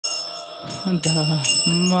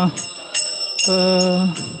धम्म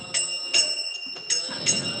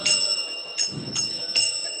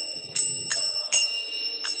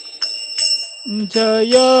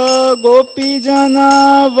जय गोपीजना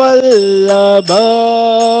वल्लभ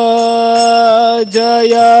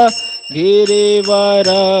जय गिरिवरधारी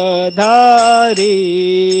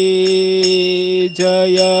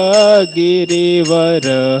जय गिरिवरधारी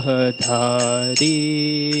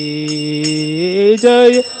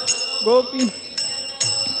जय गोपी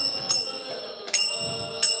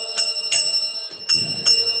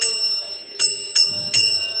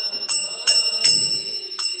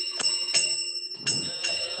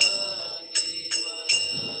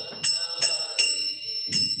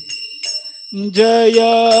जय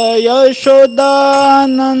यशोदानंदन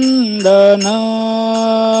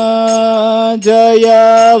जय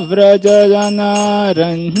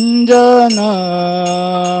व्रजजनरंजन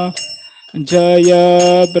जय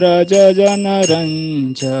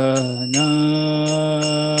व्रजजनरंजन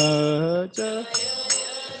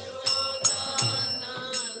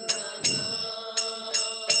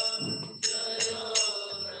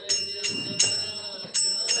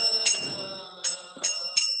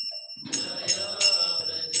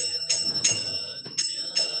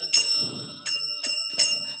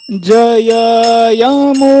जय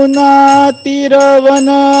यमुना तीरवनचारी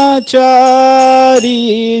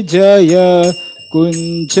जय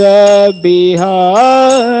कुंज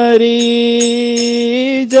बिहारी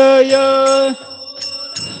जय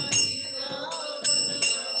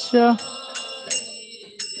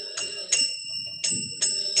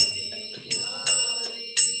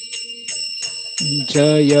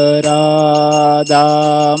जय राधा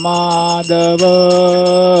माधव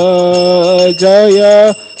जय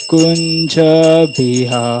कुंज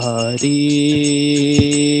बिहारी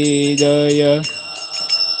जय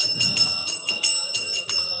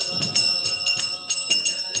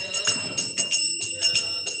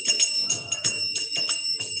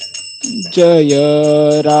जय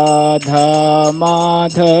राधा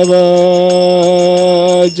माधव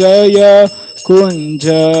जय कुंज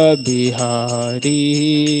बिहारी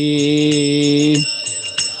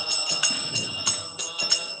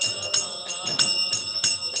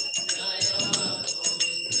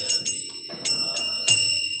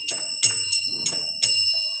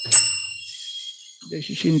जय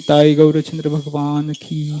श्री निताई गौरचंद्र भगवान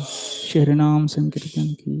की शहरनाम संकीर्तन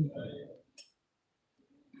की।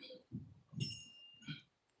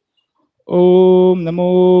 ओम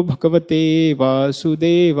नमो भगवते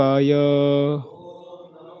वासुदेवाय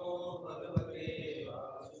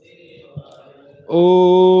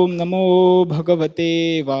ओम नमो भगवते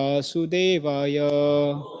वासुदेवाय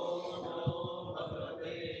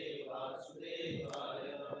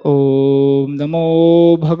ओम नमो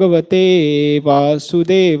भगवते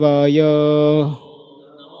वासुदेवाय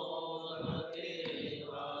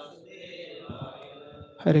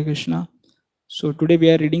Hare Krishna. So today we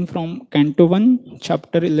are reading from Canto 1,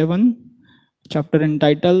 Chapter 11, chapter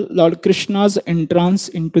entitled Lord Krishna's Entrance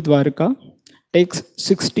into Dwarka, texts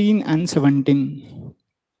 16 and 17.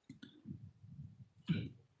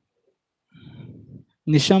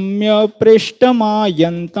 Niśamya preṣṭham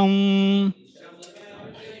āyāntaṁ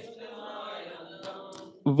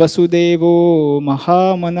vasudevo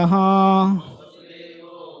mahā-manāḥ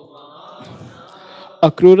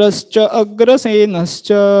akrūraś ugrasenaś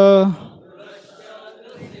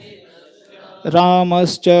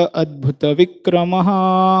rāmaś cādbhuta-vikramaḥ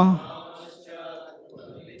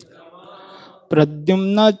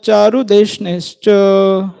pradyumnaś cārudeṣṇaś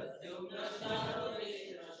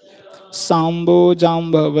sāmbo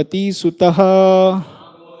jāmbavatī-sutaḥ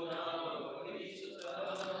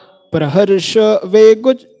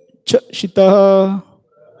praharṣa-vegocchaśita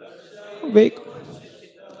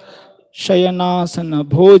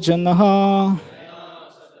śayanāsana-bhojanāḥ.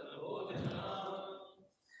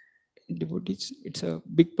 Devotees, it's a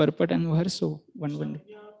big purport and verse, so one.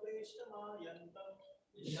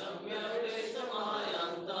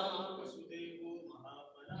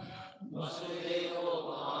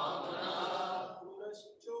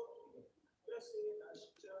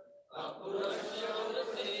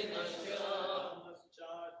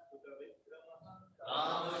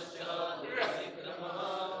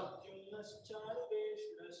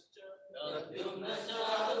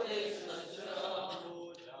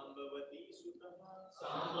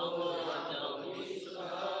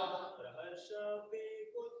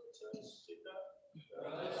 praharṣa-vegocchaśita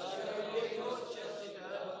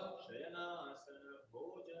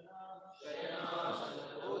śayanāsana-bhojanāḥ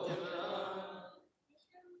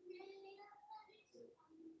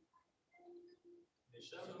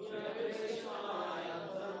niśamya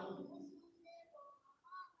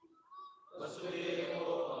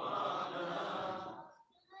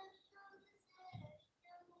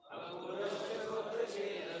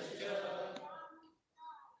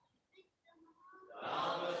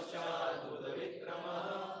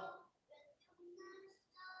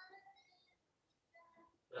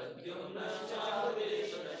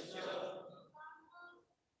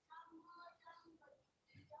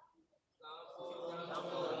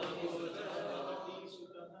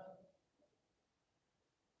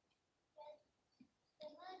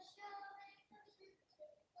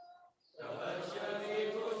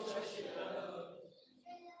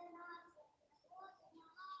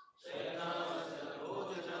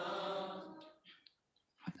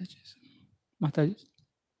Mataji.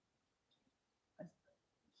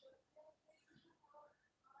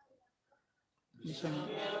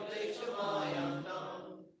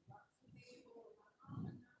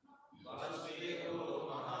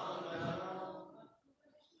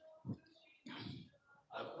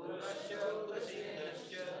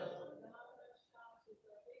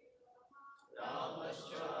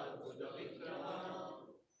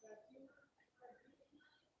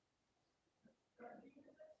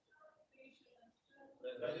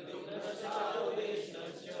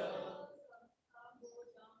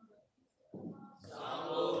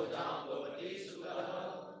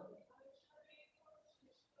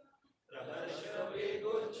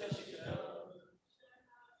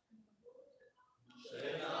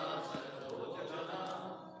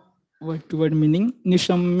 Word to word meaning.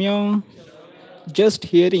 Niśamya, just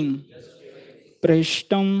hearing.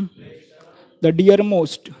 preṣṭham, the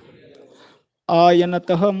dearmost.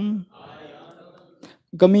 āyāntaṁ,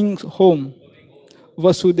 coming home.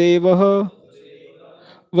 Vasudeva,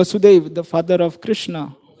 Vasudeva, the father of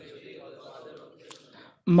Kṛṣṇa.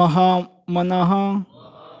 mahā-manāḥ,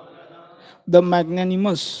 the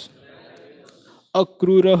magnanimous.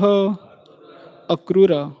 akrūraḥ,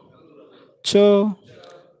 akrūra.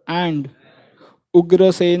 And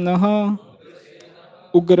ugrasenaḥ,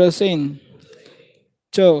 ugrasena.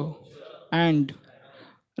 And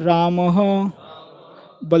rāmaḥ,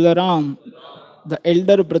 Balarāma, the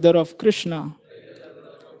elder brother of Kṛṣṇa.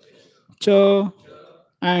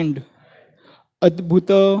 And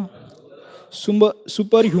cādbhuta,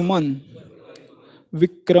 superhuman.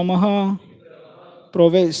 Vikramaḥ,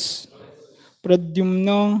 prowess.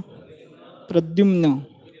 pradyumna,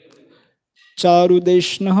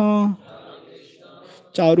 cārudeṣṇaḥ,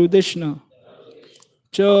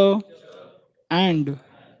 and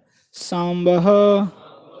sāmbo,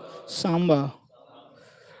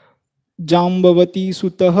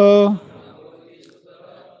 jāmbavatī-sutaḥ,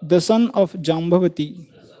 the son of Jāmbavatī.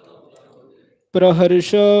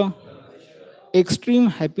 praharṣa, extreme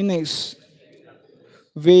happiness.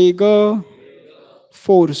 vega,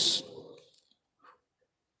 force.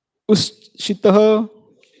 uṣṭhitaḥ,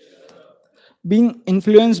 being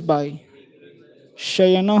influenced by.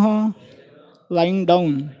 śayanāsana, lying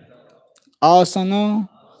down. asana,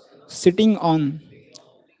 sitting on.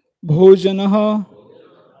 bhojanāḥ,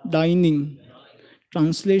 dining.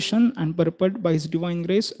 Translation and purport by His Divine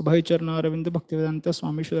Grace, Abhay Charana Aravinda Bhaktivedanta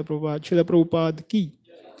Swami Srila Prabhupada ki.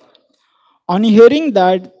 On hearing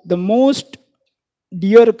that the most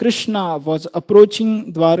dear Kṛṣṇa was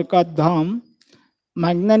approaching Dwarka Dham,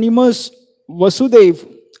 magnanimous Vasudeva,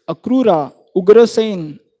 Akrūra,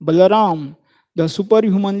 Ugrasena, Balarāma, the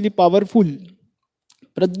superhumanly powerful,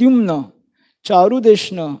 pradyumnaś,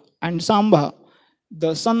 cārudeṣṇa, and sāmbo,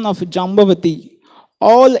 the son of Jāmbavatī,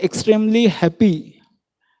 all extremely happy,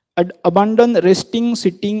 abundant resting,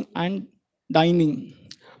 sitting, and dining.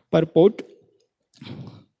 Purport.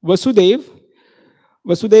 Vasudeva,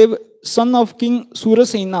 son of King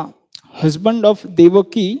Ugrasena, husband of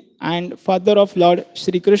Devaki and father of Lord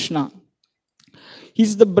Sri Kṛṣṇa. He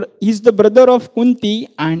is the brother of Kunti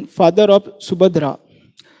and father of Subhadra.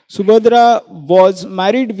 Subhadra was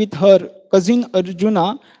married with her cousin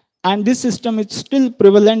Arjuna, and this system is still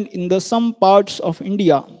prevalent in some parts of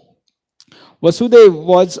India. Vasudeva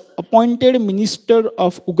was appointed minister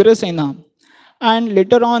of Ugrasena, and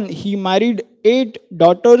later on he married 8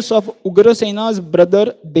 daughters of Ugrasena's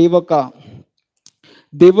brother Devaka.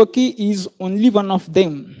 Devaki is only one of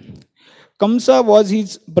them. Kamsa was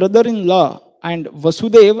his brother-in-law, and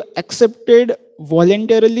Vasudeva accepted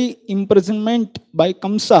voluntarily imprisonment by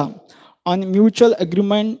Kamsa on mutual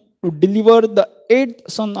agreement to deliver the 8th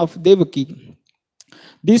son of Devaki.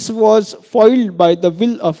 This was foiled by the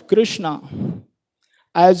will of Kṛṣṇa.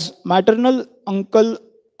 As maternal uncle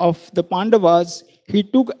of the Pandavas, he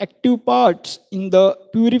took active parts in the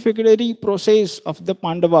purificatory process of the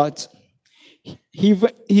Pandavas.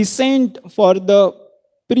 He sent for the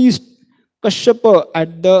priest Kashyapa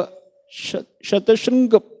at the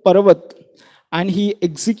Shatashringa Parvat, and he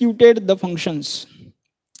executed the functions.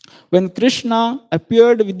 When Kṛṣṇa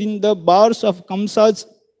appeared within the bars of Kamsa's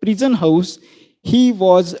prison house, he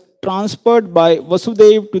was transferred by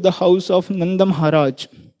Vasudeva to the house of Nanda Maharaj,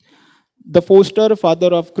 the foster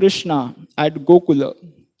father of Kṛṣṇa, at Gokula.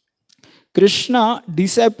 Kṛṣṇa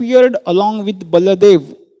disappeared along with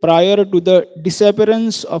Baladeva prior to the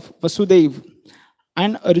disappearance of Vasudeva,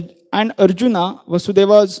 and Arjuna,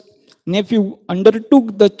 Vasudeva's nephew,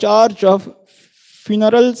 undertook the charge of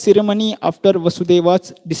funeral ceremony after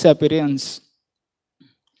Vasudeva's disappearance.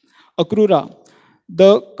 Akrūra,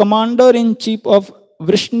 the commander-in-chief of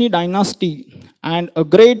Vrishni dynasty and a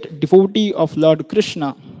great devotee of Lord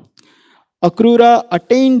Kṛṣṇa. Akrūra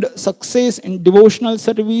attained success in devotional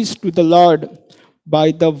service to the Lord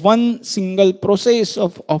by the one single process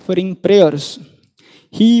of offering prayers.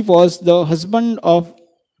 He was the husband of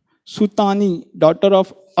Sutani, daughter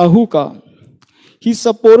of Ahuka. He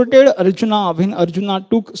supported Arjuna when Arjuna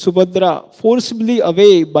took Subhadra forcibly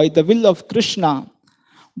away by the will of Kṛṣṇa.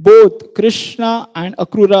 Both Kṛṣṇa and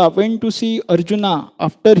Akrūra went to see Arjuna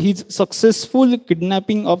after his successful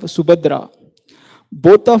kidnapping of Subhadra.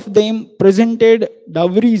 Both of them presented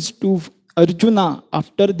dowries to Arjuna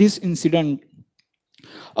after this incident.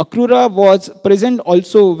 Akrūra was present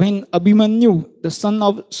also when Abhimanyu, the son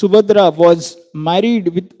of Subhadra, was married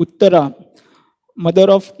with Uttara, mother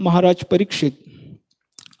of Maharaj Parikshit.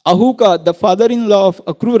 Ahuka, the father-in-law of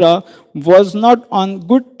Akrūra, was not on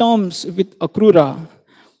good terms with Akrūra,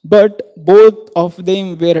 but both of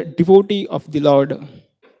them were devotees of the Lord.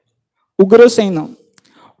 Ugrasena,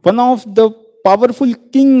 one of the powerful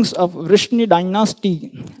kings of Vrishni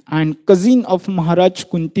dynasty and cousin of Maharaj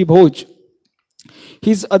Kunti Bhoj.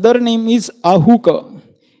 His other name is Ahuka.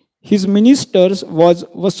 His ministers was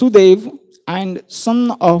Vasudeva and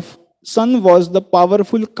son was the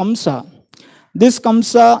powerful Kamsa. This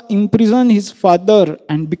Kamsa imprisoned his father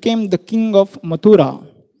and became the king of Mathura.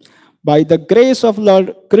 By the grace of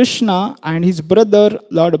Lord Kṛṣṇa and his brother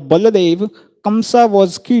Lord Baladeva, Kamsa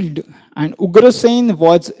was killed and Ugrasena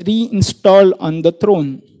was reinstalled on the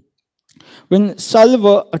throne. When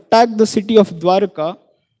Salva attacked the city of Dwarka,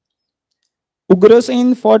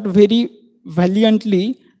 Ugrasena fought very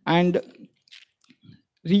valiantly and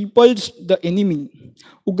repulsed the enemy.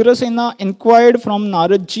 Ugrasena inquired from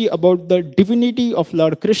Naradji about the divinity of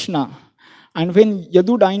Lord Kṛṣṇa, and when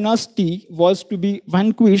Yadu dynasty was to be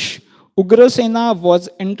vanquished, Ugrasena was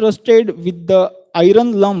entrusted with the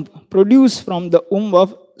iron lump produced from the womb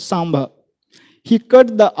of Sāmbo. He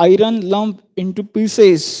cut the iron lump into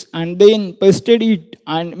pieces and then pasted it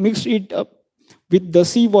and mixed it up with the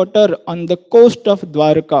sea water on the coast of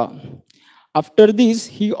Dwarka. After this,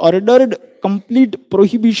 he ordered complete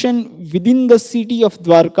prohibition within the city of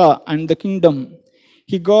Dwarka and the kingdom.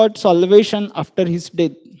 He got salvation after his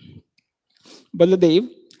death. Baladev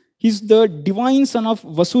is the divine son of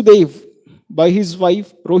Vasudeva by his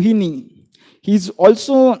wife Rohini. He is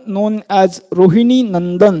also known as Rohini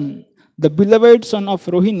Nandan, the beloved son of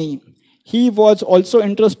Rohini. He was also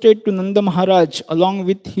entrusted to Nanda Maharaj along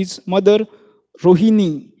with his mother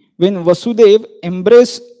Rohini when Vasudeva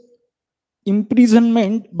embraced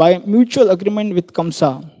imprisonment by mutual agreement with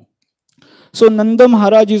Kamsa. So Nanda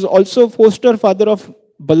Maharaj is also foster father of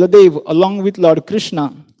Baladev along with Lord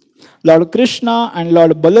Kṛṣṇa. Lord Kṛṣṇa and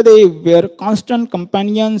Lord Baladev were constant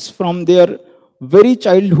companions from their very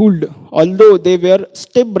childhood, although they were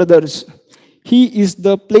stepbrothers. He is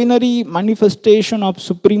the plenary manifestation of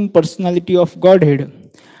Supreme Personality of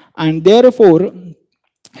Godhead, and therefore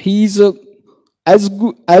he is as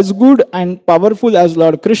good and powerful as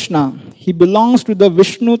Lord Kṛṣṇa. He belongs to the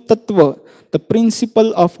Vishnu Tattva, the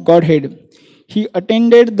principle of Godhead. He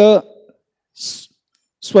attended the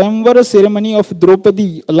Swayamvara ceremony of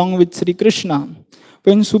Draupadi along with Sri Kṛṣṇa.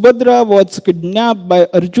 When Subhadra was kidnapped by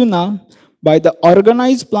Arjuna, by the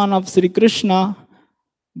organized plan of Sri Kṛṣṇa,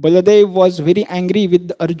 Baladeva was very angry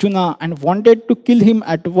with Arjuna and wanted to kill him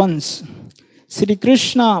at once. Sri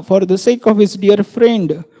Kṛṣṇa, for the sake of his dear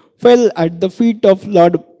friend, fell at the feet of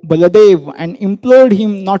Lord Baladeva and implored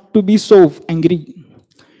him not to be so angry.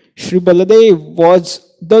 Sri Baladeva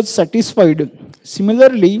was thus satisfied.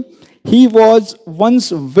 Similarly, he was once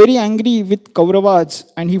very angry with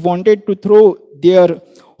Kauravas and he wanted to throw their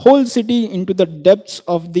whole city into the depths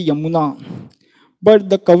of the Yamuna. But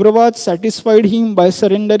the Kauravas satisfied him by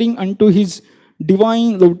surrendering unto his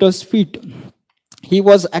divine lotus feet. He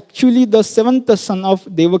was actually the seventh son of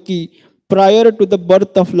Devaki prior to the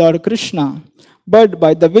birth of Lord Kṛṣṇa. But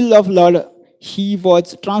by the will of Lord, he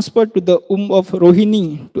was transferred to the womb of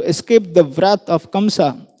Rohini to escape the wrath of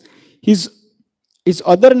Kamsa. His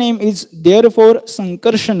other name is therefore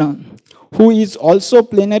Sankarshana, who is also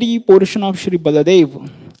plenary portion of Sri Baladeva.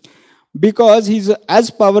 Because he is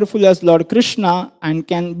as powerful as Lord Kṛṣṇa and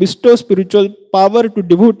can bestow spiritual power to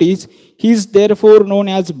devotees, he is therefore known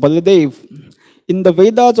as Baladev. In the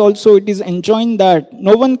Vedas also it is enjoined that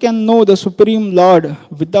no one can know the Supreme Lord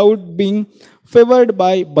without being favored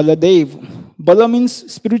by Baladev. Bala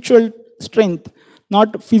means spiritual strength,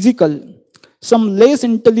 not physical. Some less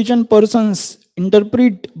intelligent persons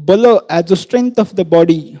interpret Bala as the strength of the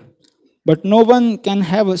body. But no one can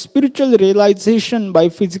have a spiritual realization by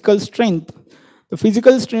physical strength. The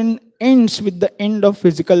physical strength ends with the end of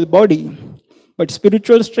physical body. But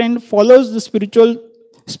spiritual strength follows the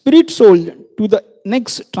spirit soul to the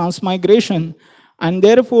next transmigration, and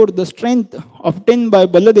therefore the strength obtained by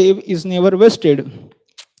Baladeva is never wasted.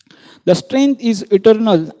 The strength is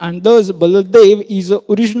eternal, and thus Baladeva is the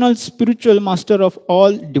original spiritual master of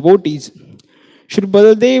all devotees. Shri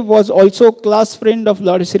Baladeva was also class friend of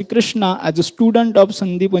Lord Sri Kṛṣṇa as a student of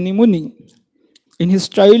Sandipani Muni. In his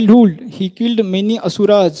childhood, he killed many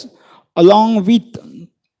asuras along with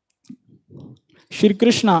Sri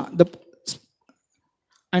Kṛṣṇa,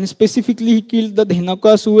 and specifically he killed the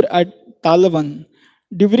Dhenukasur at Talavan.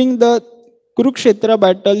 During the Kurukshetra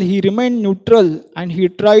battle, he remained neutral and he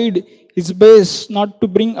tried his best not to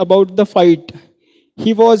bring about the fight.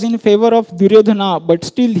 He was in favor of Duryodhana, but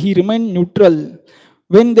still he remained neutral.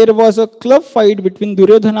 When there was a club fight between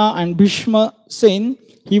Duryodhana and Bhishma Sen,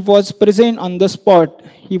 he was present on the spot.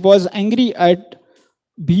 He was angry at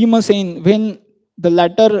Bhima Sen when the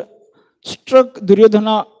latter struck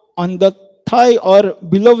Duryodhana on the thigh or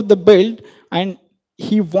below the belt, and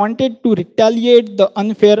he wanted to retaliate the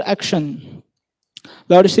unfair action.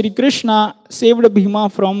 Lord Sri Kṛṣṇa saved Bhima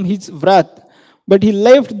from his wrath, but he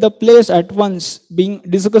left the place at once, being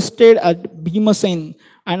disgusted at Bhima Sen,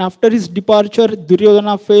 and after his departure,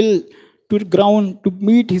 Duryodhana fell to the ground to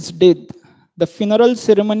meet his death. The funeral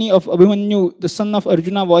ceremony of Abhimanyu, the son of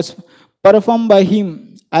Arjuna, was performed by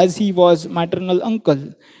him as he was maternal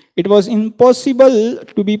uncle. It was impossible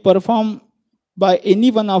to be performed by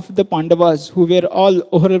any one of the Pandavas, who were all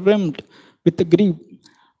overwhelmed with grief.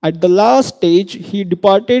 At the last stage, he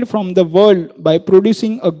departed from the world by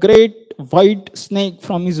producing a great white snake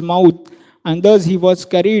from his mouth, and thus he was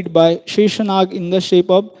carried by Sheshanag in the shape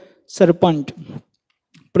of serpent.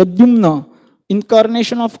 Pradyumna,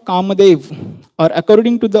 incarnation of Kamadev, or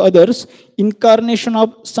according to the others, incarnation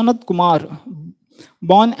of Sanat Kumar,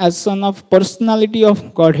 born as son of personality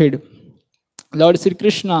of Godhead. Lord Sri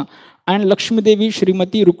Kṛṣṇa and Lakshmi Devi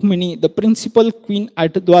Srimati Rukmini, the principal queen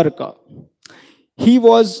at Dwarka. He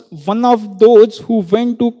was one of those who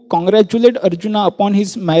went to congratulate Arjuna upon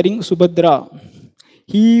his marrying Subhadra.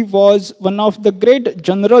 He was one of the great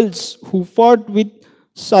generals who fought with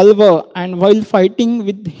Salva, and while fighting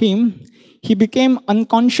with him, he became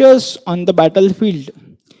unconscious on the battlefield.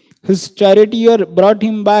 His charioteer brought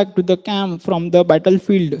him back to the camp from the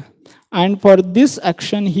battlefield, and for this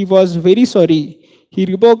action he was very sorry. He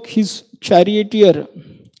rebuked his charioteer.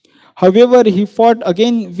 However, he fought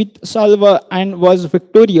again with Salva and was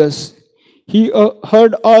victorious. He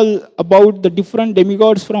heard all about the different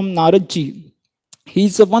demigods from Naradji. He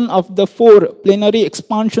is one of the 4 plenary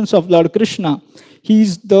expansions of Lord Kṛṣṇa. He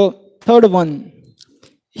is the 3rd one.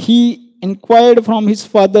 He inquired from his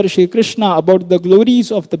father Sri Kṛṣṇa about the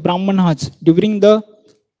glories of the Brahmanas during the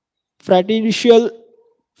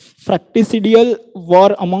fratricidal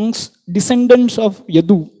war amongst descendants of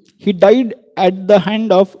Yadu. He died at the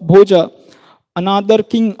hand of Bhoja, another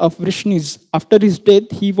king of Vrishnis. After his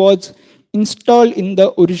death, he was installed in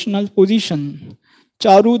the original position.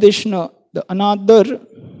 Cārudeṣṇa, the another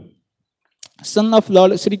son of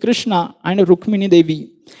Lord Sri Kṛṣṇa and Rukmini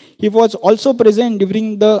Devi. He was also present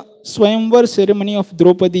during the Swayamvar ceremony of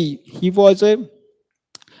Draupadi. He was a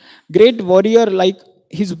great warrior like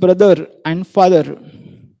his brother and father.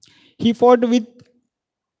 He fought with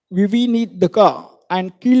Vivinidaka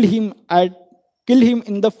and killed him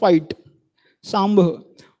in the fight. Sāmbo,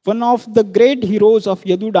 one of the great heroes of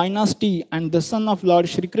Yadu dynasty and the son of Lord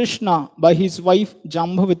Sri Kṛṣṇa by his wife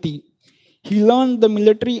jāmbavatī. He learned the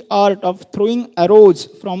military art of throwing arrows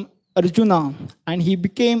from Arjuna, and he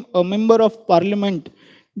became a member of parliament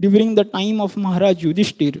during the time of Maharaj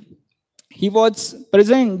Yudhishthir. He was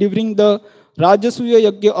present during the Rajasuya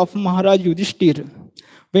Yajna of Maharaj Yudhishthir.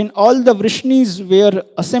 When all the Vrishnis were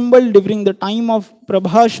assembled during the time of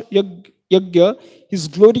praharṣa-vegocchaśita, his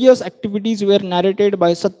glorious activities were narrated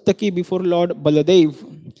by Satyaki before Lord Baladeva.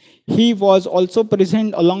 He was also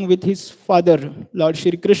present along with his father, Lord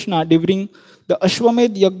Sri Kṛṣṇa, during the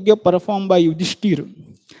Ashwamedh Yajna performed by Yudhishthir.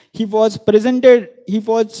 He was presented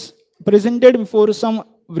before some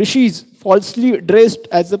rishis falsely dressed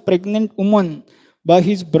as a pregnant woman by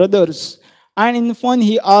his brothers, and in fun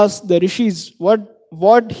he asked the rishis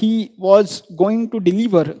what he was going to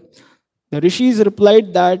deliver. The rishis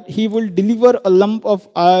replied that he will deliver a lump of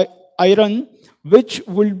iron which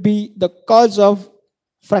will be the cause of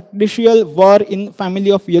fratricidal war in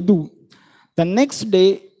family of Yadu. The next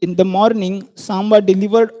day in the morning, Sāmba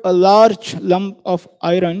delivered a large lump of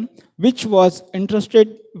iron which was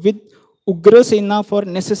entrusted with Ugrasena for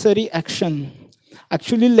necessary action.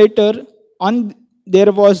 Actually, later on,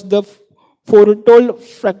 there was the foretold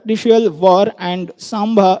fratricidal war, and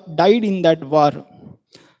Sāmba died in that war.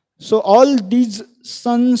 So all these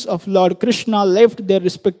sons of Lord Krishna left their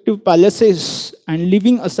respective palaces and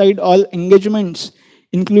leaving aside all engagements,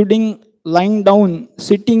 including lying down,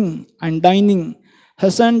 sitting and dining,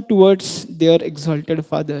 hastened towards their exalted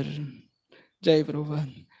father. Jai Prabhupada.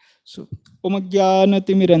 So, Om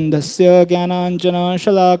Jnanatirmirandhasya Jnananjana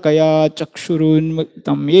Shalakaya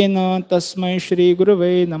Chakshurunmuktam Yena Tasmai Shri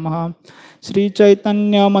Gurave Namaha. Shri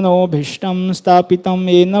Chaitanya Manobhishtam Stapitam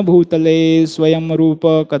Yena Bhutale Swayam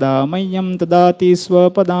Rupa Kadamayyam Tadati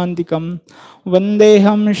Swapadantikam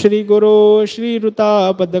Vandeham Shri Guru Shri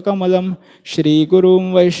Ruta Padakamalam Shri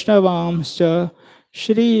Gurum Vaishnavamscha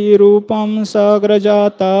Shri Rupam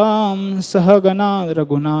Sagrajatam Sahagana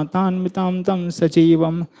Raghunathanvitam Tam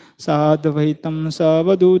Sachivam Sadvaitam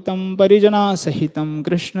Savadutam Parijana Sahitam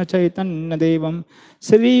Krishna Chaitanya Devam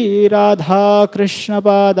Shri Radha Krishna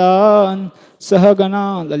Padan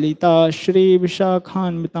Sahagana Lalita Shri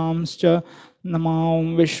Vishakhanvitamscha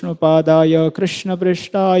Namam Vishnu Padaya Krishna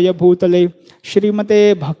Preṣṭhaya Bhutale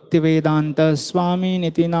Shrimate Bhaktivedanta Swami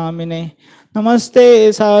Niti Namine Namaste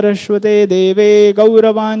Saraswate Deve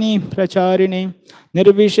Gauravani Pracharine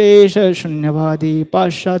Nirvishesha Shunyavadi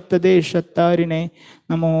Paśyatya Deshatarine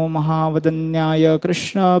Namo Mahavadanyaya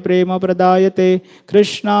Krishna Prema Pradayate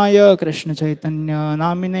Krishnaya Krishna Chaitanya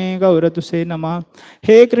Namine Gauratuse Nama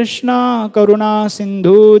He Krishna Karuna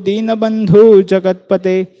Sindhu Dinabandhu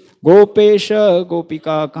Jagatpate Gopesha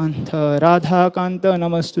Gopika Kantha Radha Kanta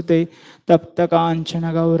Namastute Tapta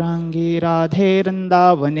Kanchana Gaurangi Radhe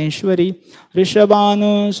Vrindavaneshwari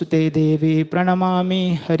Rishabhanu Sute Devi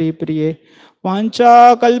Pranamami Hari Priye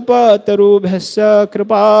Vancha Kalpa Tarubhyasya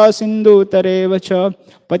Kripa Sindhu Tarevacha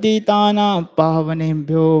Patitana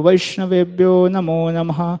Pavanebhyo Vaishnavebhyo Namo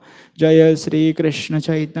Namaha Jaya Sri Krishna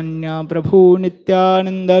Chaitanya Prabhu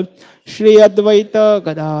Nityananda Shri Advaita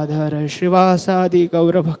Gadadhara Shrivasadi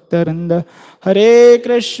Gaura Bhaktaranda Hare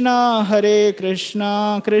Krishna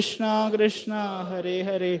Krishna Krishna Hare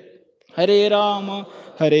Hare Hare Rama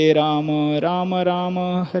Rama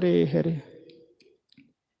Rama Hare Hare.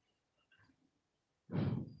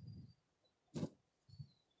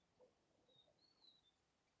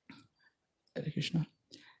 Hare Krishna.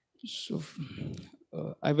 So,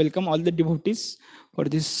 I welcome all the devotees for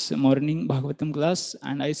this morning Bhagavatam class,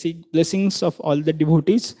 and I seek blessings of all the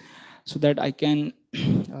devotees so that I can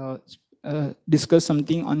discuss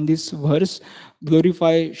something on this verse,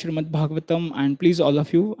 glorify Srimad Bhagavatam, and please all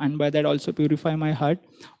of you, and by that also purify my heart.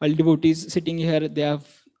 All devotees sitting here, they are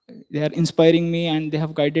inspiring me and they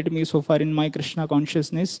have guided me so far in my Krishna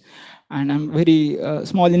consciousness, and I'm very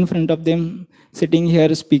small in front of them, sitting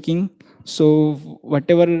here speaking. So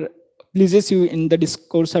whatever pleases you in the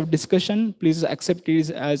discourse of discussion, please accept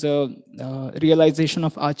it as a realization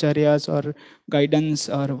of acharyas or guidance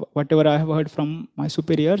or whatever I have heard from my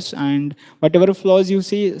superiors, and whatever flaws you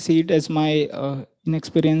see it as my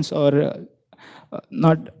inexperience or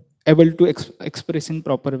not able to express in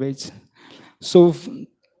proper ways. So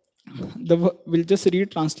we'll just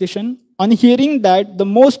read translation. On hearing that the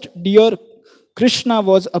most dear Kṛṣṇa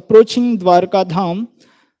was approaching Dwarka Dham,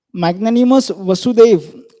 magnanimous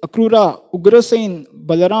Vasudeva, Akrūra, Ugrasena,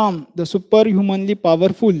 Balarāma, the superhumanly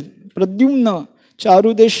powerful, pradyumnaś,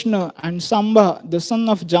 cārudeṣṇa, and sāmbo, the son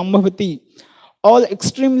of jāmbavatī, all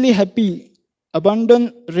extremely happy,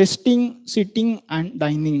 abandon resting, sitting, and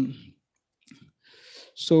dining.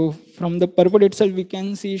 So from the purport itself, we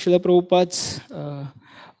can see Srila Prabhupada's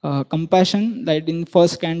compassion, that in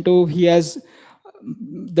first canto, he has,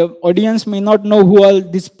 the audience may not know who are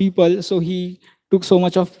these people, so he took so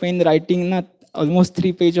much of pain writing almost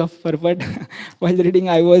 3 pages of purport. While reading,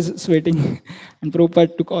 I was sweating, and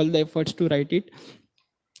Prabhupada took all the efforts to write it.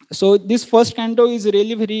 So this first canto is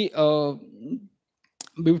really very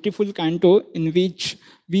beautiful canto, in which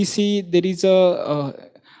we see there is how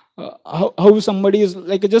somebody is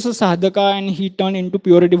like just a sadhaka and he turned into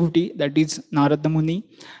pure devotee, that is Narada Muni.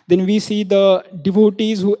 Then we see the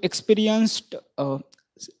devotees who experienced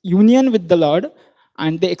union with the Lord,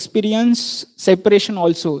 and they experience separation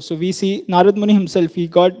also. So we see Narad Muni himself, he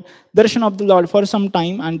got darshan of the Lord for some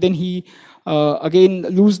time, and then he again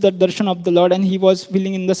lose that darshan of the Lord, and he was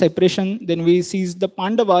feeling in the separation. Then we see the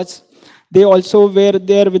Pandavas, they also were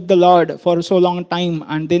there with the Lord for so long time,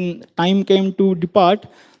 and then time came to depart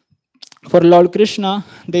for Lord Krishna.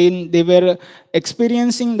 Then they were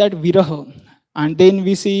experiencing that viraha. And then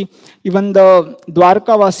we see even the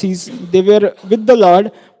Dwarkavasis, they were with the Lord,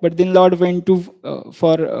 but then Lord went to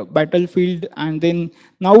for battlefield, and then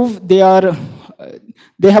now they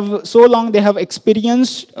have so long they have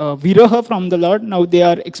experienced viraha from the Lord. Now they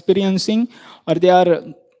are experiencing, or they are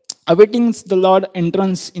awaiting the Lord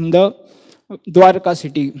entrance in the Dwarka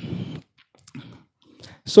city.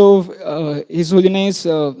 So His Holiness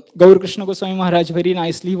Gaur Krishna Goswami Maharaj very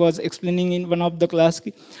nicely was explaining in one of the class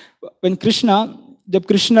when जब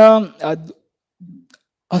कृष्ण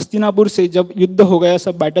हस्तिनापुर से जब युद्ध हो गया,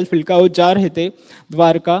 सब battle field का, वो जा रहे थे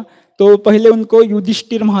द्वारका, तो पहले उनको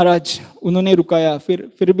युधिष्ठिर महाराज उन्होंने रुकाया,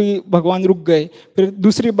 फिर भी भगवान रुक गए, फिर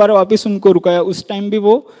दूसरी बार वापस उनको रुकाया, उस टाइम भी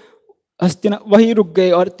वो वही रुक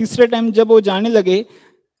गए, और तीसरे टाइम जब वो जाने लगे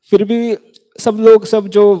फिर भी सब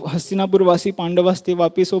जो हस्तिनापुर वासी पांडवास थे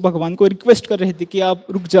वापस वो भगवान को रिक्वेस्ट कर रहे थे कि आप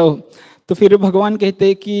रुक जाओ। तो फिर भगवान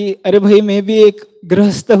कहते कि अरे भाई मैं भी एक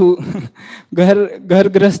गृहस्थ हूँ घर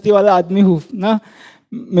गृहस्थी वाला आदमी हूँ ना,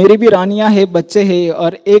 मेरी भी रानियां है, बच्चे हैं,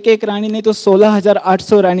 और एक रानी नहीं तो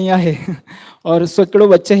 16,800 रानियां है और सैकड़ों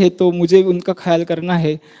बच्चे हैं, तो मुझे उनका ख्याल करना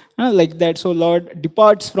है, like that. So Lord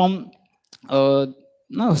departs from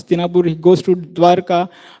Hastinapur, he goes to Dwarka,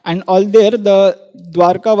 and all there the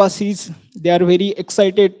Dwarka Vasis, they are very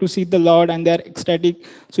excited to see the Lord and they are ecstatic.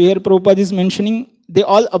 So here Prabhupada is mentioning they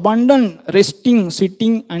all abandon resting,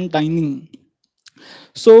 sitting and dining.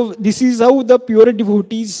 So this is how the pure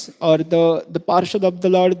devotees or the parshad of the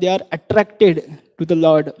Lord, they are attracted to the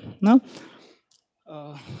Lord. No?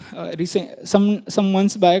 Some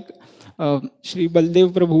months back, Shri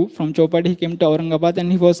Baldev Prabhu from Chopad, he came to Aurangabad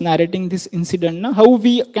and he was narrating this incident.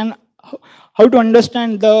 How to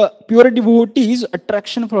understand the pure devotees'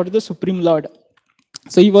 attraction for the Supreme Lord.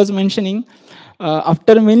 So he was mentioning,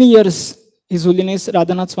 after many years, His Holiness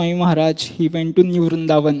Radhanath Swami Maharaj, he went to New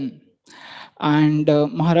Vrindavan. And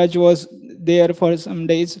Maharaj was there for some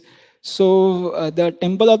days. So the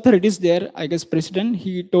temple authorities there, I guess president,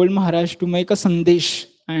 he told Maharaj to make a sandesh.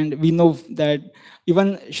 And we know that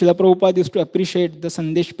even Srila Prabhupada used to appreciate the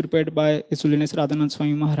sandesh prepared by His Holiness Radhanath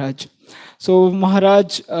Swami Maharaj. So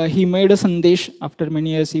Maharaj, he made a sandesh after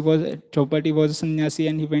many years. He was at Chopati, he was a sannyasi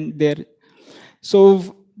and he went there.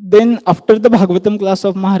 So then after the Bhagavatam class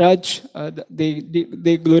of Maharaj,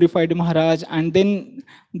 they glorified Maharaj, and then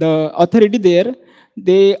the authority there,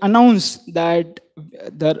 they announced that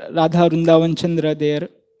the Radha Vrindavan Chandra there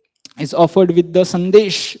is offered with the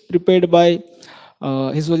sandesh prepared by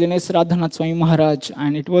His Holiness Radhanath Swami Maharaj,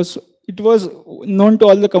 and it was known to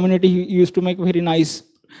all the community. He used to make very nice.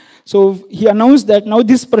 So he announced that now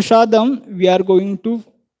this prasadam we are going to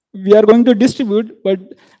distribute, but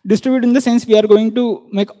distribute in the sense we are going to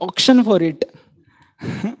make auction for it.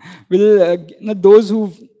 Those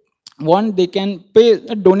who want, they can pay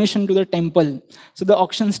a donation to the temple. So the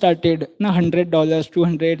auction started, $100,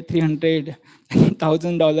 $200, $300,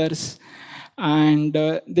 $1,000. And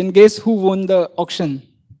then guess who won the auction?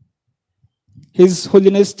 His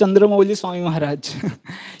Holiness Chandramouli Swami Maharaj.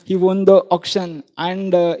 He won the auction,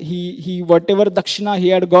 and he whatever dakshina he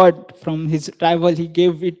had got from his travel, he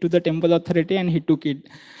gave it to the temple authority and he took it.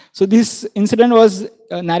 So this incident was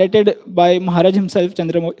narrated by Maharaj himself,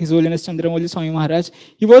 His Holiness Chandramouli Swami Maharaj.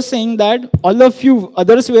 He was saying that all of you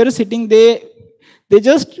others were sitting, they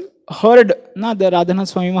just heard the Radhanath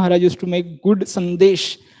Swami Maharaj used to make good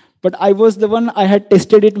sandesh, but I was the one, I had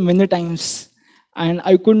tasted it many times and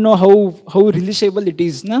I could know how relishable it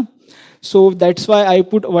is. So that's why I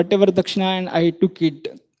put whatever dakshina and I took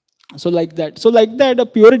it. So like that, a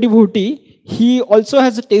pure devotee, he also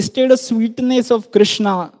has tasted a sweetness of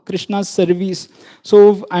Krishna's service.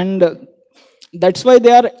 So, and that's why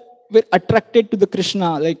they are very attracted to the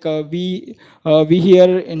Krishna. Like we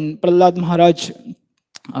hear in Prahlad Maharaj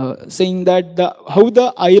saying that how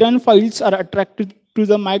the iron files are attracted to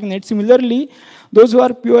the magnet. Similarly, those who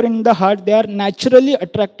are pure in the heart, they are naturally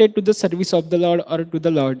attracted to the service of the Lord or to the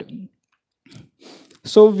Lord.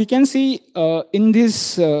 So we can see in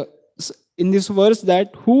this verse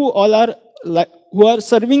that who are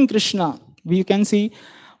serving Krishna. We can see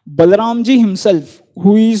Balarāma ji himself,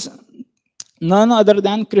 who is none other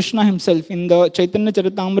than Krishna himself. In the Chaitanya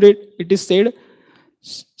Charitamrita, it is said,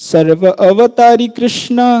 Sarva avatari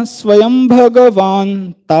Krishna swayam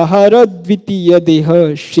bhagavan tahara dvitiya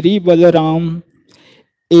deha Shri Balaram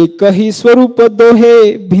ekahi swarupa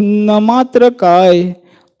dohe bhinna matra kai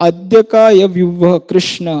adya kaya vyuva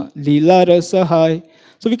Krishna lila rasahai.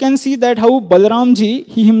 So we can see that how Balarāma ji,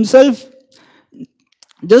 he himself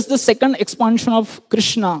just the second expansion of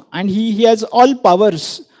Krishna, and he has all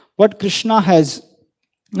powers what Krishna has.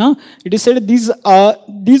 It is said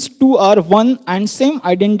these two are one and same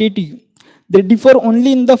identity. They differ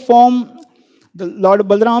only in the form. The Lord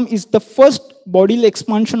Balarāma is the first bodily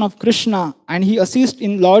expansion of Krishna, and he assists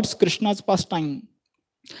in Lord's Krishna's pastime.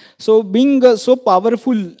 So being so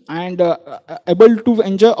powerful and able to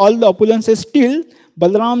enjoy all the opulences, still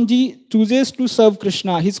Balarāma ji chooses to serve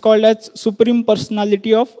Krishna. He is called as Supreme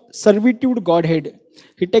Personality of Servitude Godhead.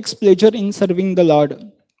 He takes pleasure in serving the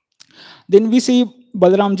Lord. Then we see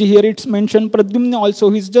Balaramji, here it's mentioned Pradyumna also,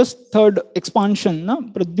 he's just third expansion, na?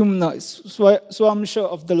 Pradyumna, Swamsha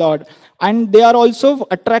of the Lord. And they are also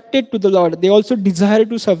attracted to the Lord. They also desire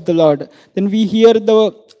to serve the Lord. Then we hear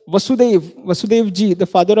the Vasudevji, the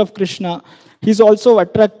father of Kṛṣṇa, he's also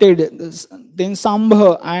attracted. Then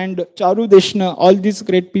Sāmbo and cārudeṣṇa, all these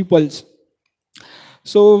great peoples.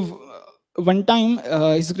 So one time,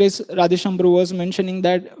 His Grace Radheshambhru was mentioning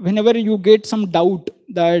that whenever you get some doubt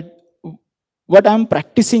that what I'm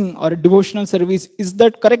practicing or devotional service, is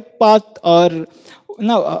that correct path, or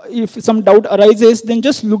no, if some doubt arises, then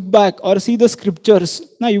just look back or see the scriptures.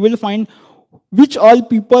 Now you will find which all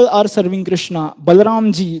people are serving Kṛṣṇa.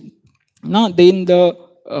 Balarāma, then the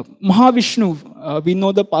Mahavishnu, we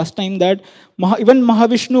know the pastime that even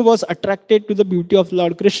Mahavishnu was attracted to the beauty of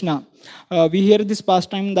Lord Kṛṣṇa. We hear this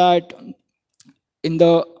pastime that in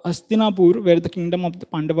the Hastinapur, where the kingdom of the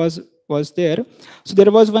Pandavas was there, so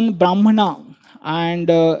there was one Brahmana, and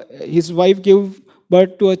his wife gave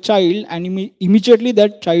birth to a child, and immediately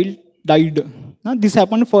that child died. Now, this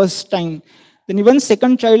happened first time. Then even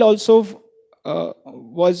second child also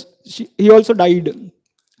he also died.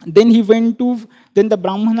 Then the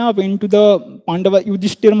Brahmana went to the Pandava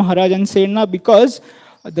Yudhishthira Maharaj and said, "Na, because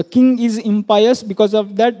the king is impious, because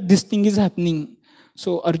of that this thing is happening."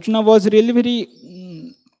 So Arjuna was really very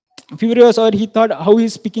furious, or he thought, how he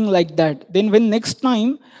is speaking like that. Then when next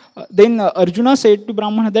time, then Arjuna said to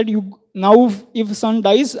Brahmana that now if son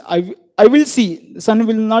dies, I will see, son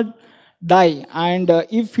will not die, and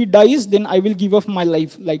if he dies, then I will give up my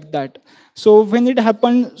life, like that. So when it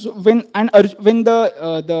happened, when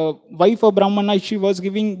the wife of Brahmana, she was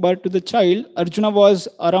giving birth to the child, Arjuna was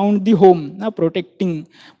around the home, protecting,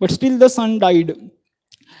 but still the son died.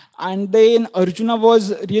 And then Arjuna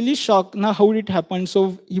was really shocked, how it happened.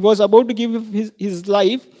 So he was about to give his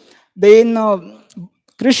life. Then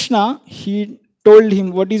Kṛṣṇa, he told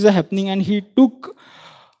him what is happening, and he took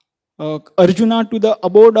Arjuna to the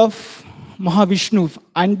abode of Mahavishnu,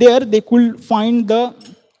 and there they could find the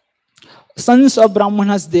sons of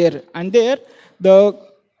Brahmanas there. And there the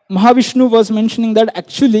Mahavishnu was mentioning that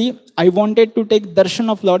actually I wanted to take darshan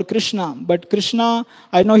of Lord Kṛṣṇa, but Kṛṣṇa,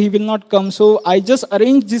 I know he will not come, so I just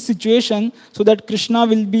arranged this situation so that Kṛṣṇa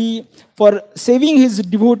will be, for saving his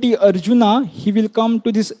devotee Arjuna, he will come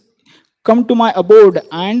to my abode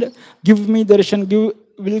and give me darshan,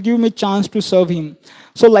 will give me chance to serve him.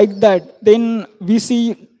 So like that, then we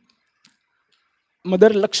see Mother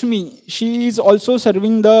Lakshmi, she is also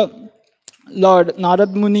serving the Lord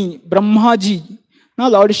Narad Muni, Brahmaji,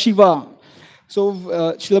 Lord Shiva. So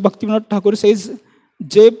Srila Bhaktivinoda Thakur says,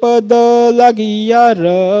 "Je pada lagiya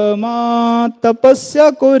rāma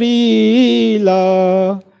tapasya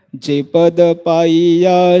korila, je pada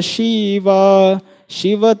paiya Shiva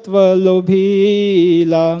shivatva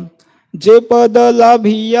lobhila, je pada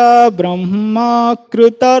labhiya Brahma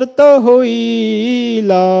kritartha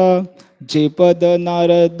hoila, je pada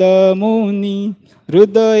Narada Muni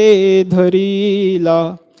hridaye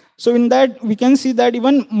dharila." So in that, we can see that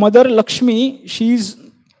even Mother Lakshmi, she is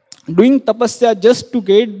doing tapasya just to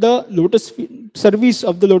get the lotus feet, service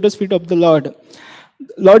of the lotus feet of the Lord.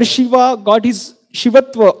 Lord Shiva got his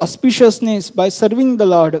Shivatva, auspiciousness, by serving the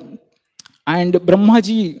Lord. And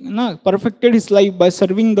Brahmaji perfected his life by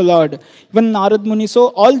serving the Lord. Even Narad Muni. So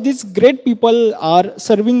all these great people are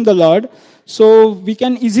serving the Lord. So we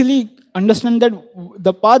can easily understand that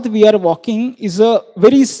the path we are walking is a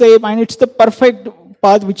very safe, and it's the perfect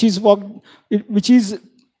path which is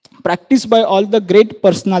practiced by all the great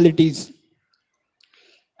personalities.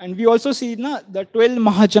 And we also see the 12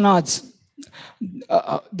 Mahajanas.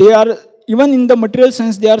 They are, even in the material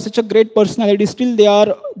sense, they are such a great personality. Still,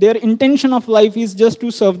 their intention of life is just to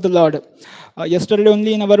serve the Lord. Yesterday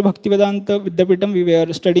only in our Bhaktivedanta Vidyapitam, we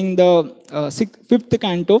were studying the 5th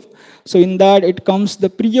canto. So in that it comes the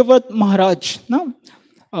Priyavat Maharaj.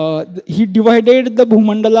 He divided the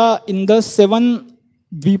Bhumandala in the 7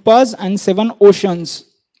 Dvipas and 7 oceans.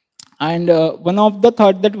 And one of the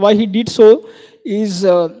thought that why he did so is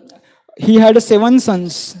he had 7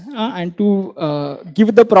 sons, and to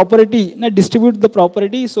give the property, distribute the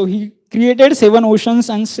property, so he created 7 oceans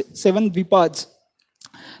and 7 Dvipas.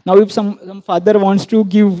 Now if some father wants to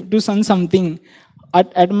give to son something,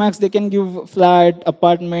 at max they can give flat,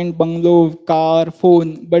 apartment, bungalow, car,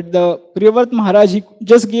 phone. But the Priyavat Maharaj,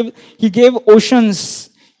 he gave oceans.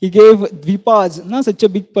 He gave Dvipas, such a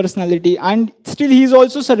big personality, and still he is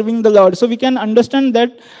also serving the Lord. So we can understand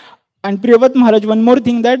that. And Priyavat Maharaj, one more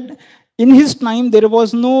thing, that in his time there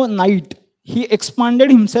was no night. He expanded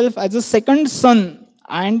himself as a second sun,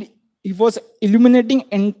 and he was illuminating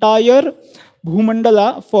entire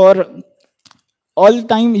Bhumandala for all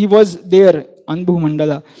time. He was there. on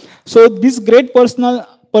Bhumandala. So this great person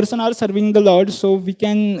are serving the Lord. So we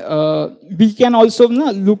can also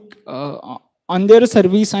look on their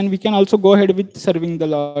service, and we can also go ahead with serving the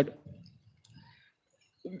Lord.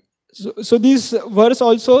 So this verse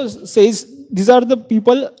also says these are the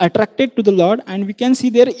people attracted to the Lord, and we can see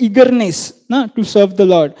their eagerness to serve the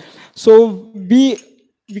Lord. So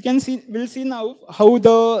we'll see now how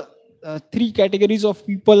the three categories of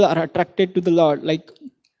people are attracted to the Lord, like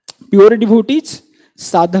pure devotees,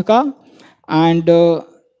 sadhaka, and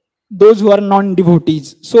those who are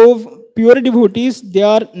non-devotees. So pure devotees, they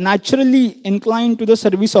are naturally inclined to the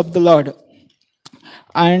service of the Lord,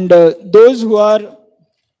 and those who are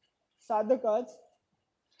sadhakas,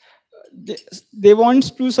 they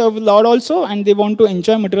want to serve the Lord also, and they want to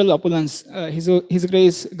enjoy material opulence. His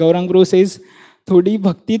Grace Gaurang Guru says, "Thodi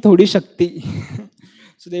bhakti, thodi shakti."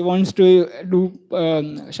 So they want to do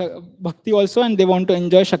bhakti also, and they want to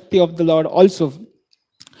enjoy shakti of the Lord also.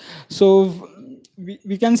 So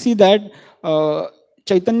we can see that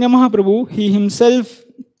Chaitanya Mahaprabhu, he himself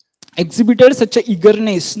exhibited such a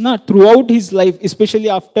eagerness throughout his life, especially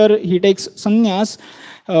after he takes sannyas.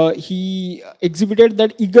 He exhibited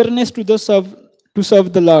that eagerness to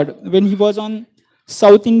serve the Lord. When he was on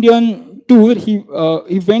South Indian tour, he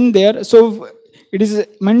went there. So it is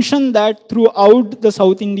mentioned that throughout the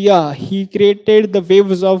South India, he created the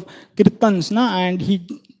waves of kirtans, and he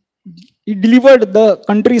delivered the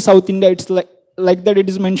country South India. It's like that. It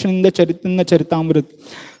is mentioned in the Charitamrita.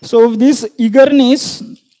 So this eagerness,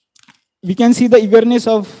 we can see the eagerness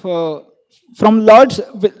of from Lord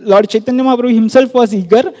Chaitanya Mahaprabhu himself was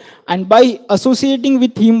eager, and by associating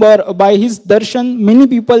with him or by his darshan, many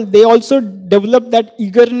people, they also develop that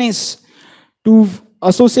eagerness to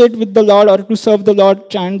associate with the Lord or to serve the Lord,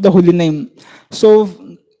 chant the holy name. So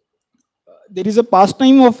there is a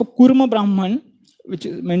pastime of Kurma Brahman, which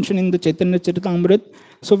is mentioned in the Chaitanya Charitamrita.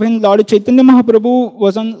 So when Lord Chaitanya Mahaprabhu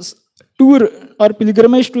was on tour or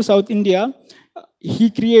pilgrimage to South India, he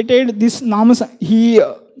created this namas. He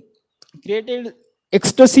created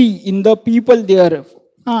ecstasy in the people there,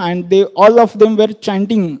 and all of them were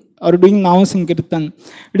chanting or doing nama sankirtan.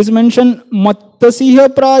 It is mentioned, Mattasiha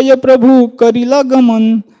praya prabhu karila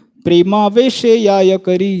gaman prema veshe yaya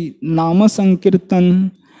kari nama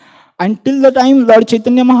sankirtan. Until the time Lord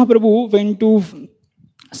Chaitanya Mahaprabhu went to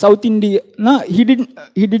South India, he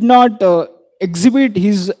did not exhibit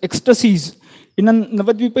his ecstasies. In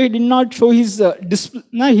Navadvipa, he did not show his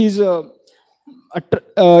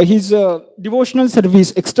devotional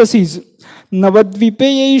service, ecstasies. Navadvipe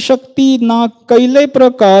yei shakti na kaile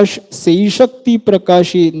prakash, sei shakti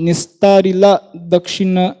prakashi nistarila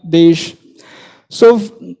dakshina desh. So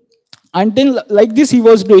until like this he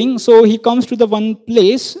was doing, so he comes to the one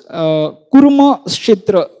place, Kurma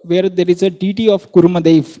Kshetra, where there is a deity of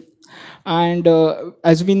Kurmadev. And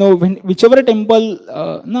as we know, whichever temple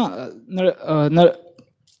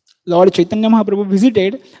Lord Chaitanya Mahaprabhu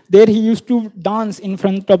visited, there he used to dance in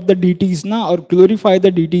front of the deities or glorify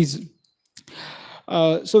the deities.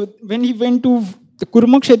 So when he went to the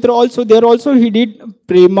Kurma Kshetra also, there also he did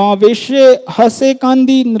Prema Veshe Hase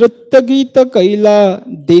Kandi Nritya Gita Kaila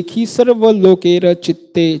Dekhi Sarva Lokera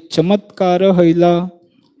Chitte Chamatkara Haila.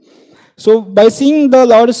 So by seeing the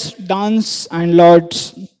Lord's dance and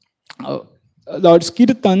Lord's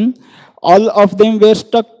Kirtan, all of them were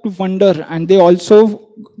struck to wonder, and they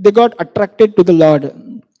got attracted to the Lord.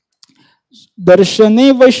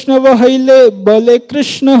 Darshane Vaishnava Haile Bale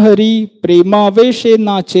Kṛṣṇa Hari Prema Veshe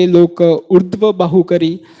Nache Loka Urdhva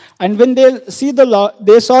Bahukari. And when they see the Lord,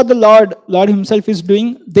 they saw the Lord himself is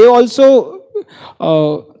doing, they also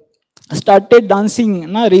started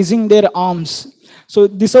dancing, raising their arms. So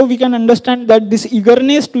this how we can understand that this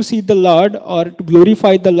eagerness to see the Lord or to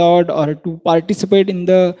glorify the Lord or to participate in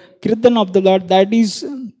the kirtan of the Lord, that is,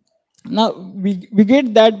 now we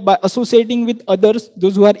get that by associating with others,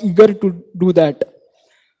 those who are eager to do that.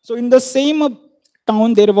 So in the same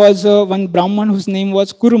town, there was one Brahman whose name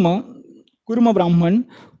was Kurma Brahman.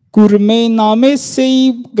 Kurme name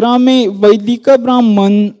sei grame Vaidika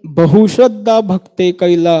Brahman Bahushraddha Bhakte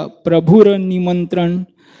Kaila Prabhura Nimantran.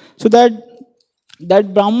 So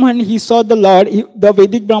that Brahman, he saw the Lord, the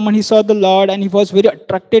Vedic Brahman, he saw the Lord, and he was very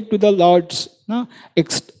attracted to the Lord's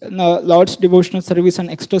devotional service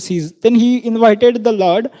and ecstasies. Then he invited the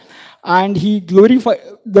Lord, and he glorified.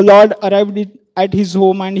 The Lord arrived at his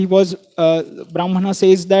home, and he was, Brahmana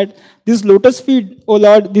says that this lotus feet, O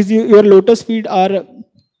Lord, your lotus feet are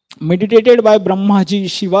meditated by Brahmaji,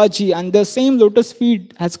 Shivaji, and the same lotus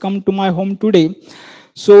feet has come to my home today.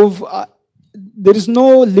 So there is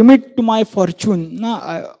no limit to my fortune.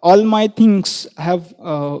 All my things have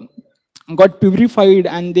got purified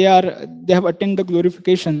and they have attained the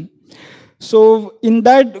glorification. So in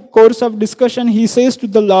that course of discussion, he says to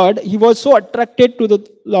the Lord, he was so attracted to the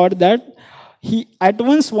Lord that he at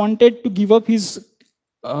once wanted to give up his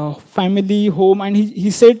family, home, and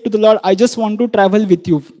he said to the Lord, I just want to travel with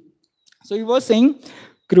you. So he was saying,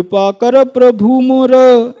 Kripa kara prabhu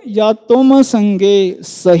mora yatoma sange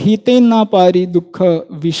sahite na pari dukha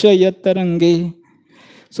vishaya tarange.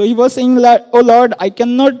 So he was saying that, oh Lord, I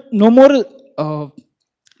cannot no more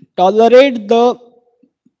tolerate the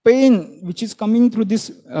pain which is coming through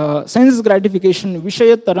this sense gratification,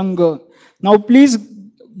 vishaya taranga. Now please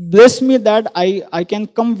bless me that I can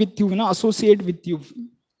come with you, associate with you.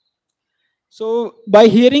 So by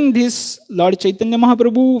hearing this, Lord Chaitanya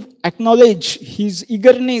Mahaprabhu acknowledged his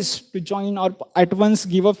eagerness to join or at once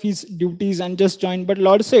give up his duties and just join. But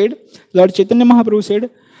Lord Chaitanya Mahaprabhu said,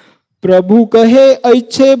 Prabhu kahe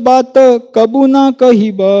aiche baat kabu na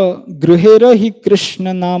kahiba, gruhe rahi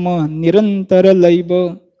Kṛṣṇa nama nirantara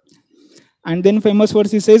laiba. And then famous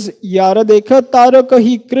verse he says, Yara dekha tara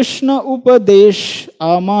kahi Kṛṣṇa upadesh,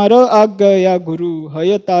 amara agaya guru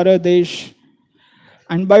haya tara desh.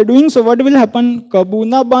 And by doing so, what will happen?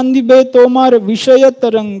 Kabuna bandhibe tomar vishaya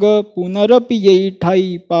taranga punarapi yei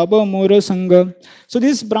thai paba mora sanga. So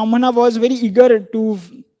this Brahmana was very eager to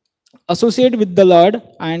associate with the Lord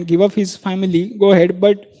and give up his family. Go ahead.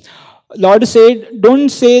 But Lord said, don't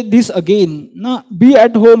say this again. No, be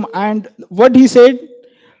at home. And what he said?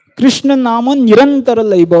 Kṛṣṇa nama nirantara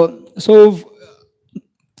laiba. So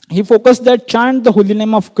he focused that chant the holy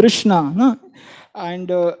name of Kṛṣṇa. No?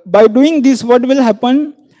 And by doing this, what will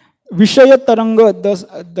happen? Vishaya taranga,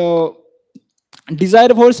 the desire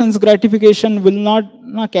for sense gratification will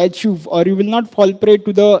not catch you, or you will not fall prey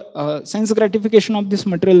to the sense gratification of this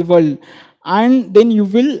material world. And then you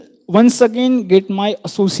will once again get my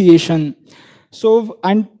association. So,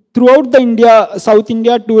 and throughout the South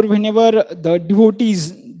India tour, whenever the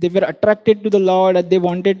devotees, they were attracted to the Lord and they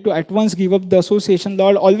wanted to at once give up the association,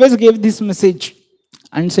 Lord always gave this message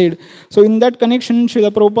and said. So in that connection,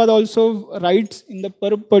 Srila Prabhupada also writes in the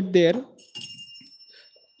purport there.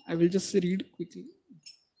 I will just read quickly.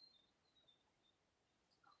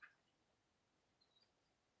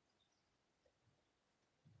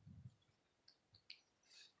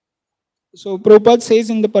 So Prabhupada says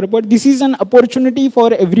in the purport, this is an opportunity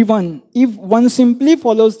for everyone. If one simply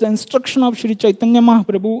follows the instruction of Sri Chaitanya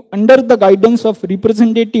Mahaprabhu under the guidance of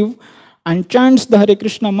representative and chants the Hare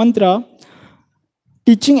Krishna mantra,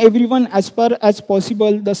 teaching everyone as far as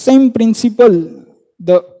possible the same principle,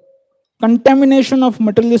 the contamination of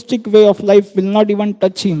materialistic way of life will not even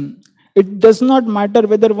touch him. It does not matter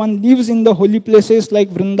whether one lives in the holy places like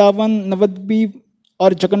Vrindavan, Navadvip, or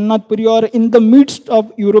Jagannath Puri, or in the midst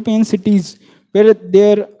of European cities where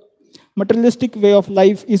their materialistic way of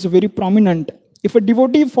life is very prominent. If a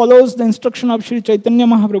devotee follows the instruction of Sri Chaitanya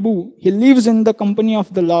Mahaprabhu, he lives in the company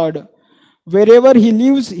of the Lord. Wherever he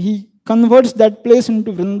lives, he converts that place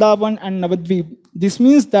into Vrindavan and Navadvip. This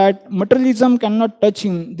means that materialism cannot touch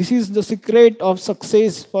him. This is the secret of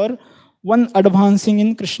success for one advancing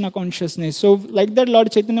in Krishna consciousness. So like that,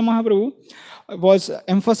 Lord Chaitanya Mahaprabhu was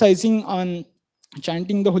emphasizing on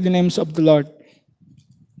chanting the holy names of the Lord.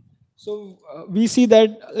 So we see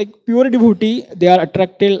that like pure devotee, they are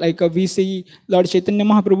attracted. Like we see Lord Chaitanya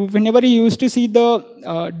Mahaprabhu, whenever he used to see the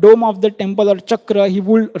dome of the temple or chakra, he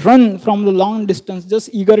would run from the long distance, just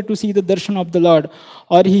eager to see the darshan of the Lord.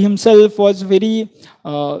 Or he himself was very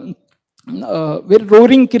roaring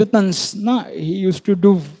kirtans, he used to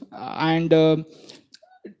do. And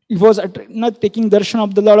he was not taking darshan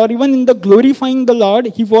of the Lord, or even in the glorifying the Lord,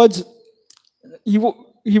 he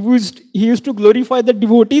used to glorify the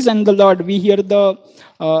devotees and the Lord. We heard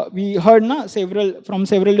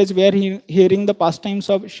several days we are hearing the pastimes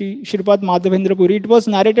of Shripad Madhavendra Puri. It was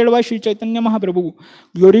narrated by Sri Chaitanya Mahaprabhu,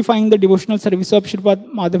 glorifying the devotional service of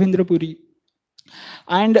Shripad Madhavendra Puri.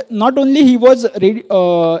 And not only he was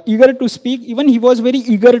eager to speak, even he was very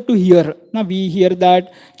eager to hear. Now we hear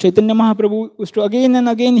that Chaitanya Mahaprabhu used to again and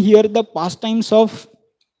again hear the pastimes of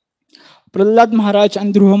Prahlad Maharaj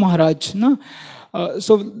and Dhruva Maharaj.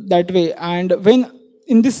 So that way. And when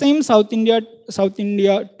in the same South India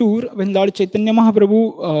tour, when Lord Chaitanya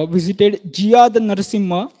Mahaprabhu visited Jia the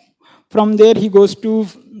Narasimha, from there he goes to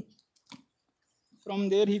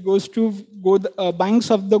banks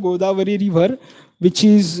of the Godavari river, which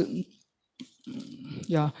is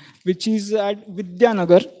at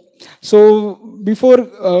Vidyanagar. So before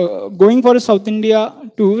going for a South India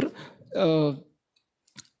tour,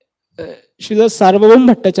 Srila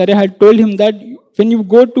Sarvabhauma Bhattacharya had told him that when you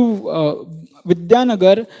go to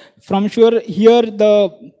Vidyanagar, from sure here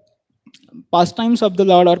the pastimes of the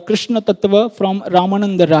Lord or Krishna Tattva from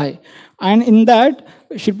Ramananda Rai. And in that,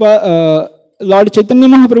 Lord Chaitanya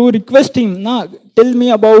Mahaprabhu requests him, tell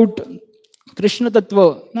me about Krishna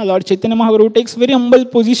Tattva. Lord Chaitanya Mahaprabhu takes very humble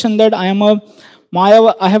position that I am a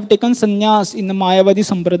I have taken sannyas in the Mayavadi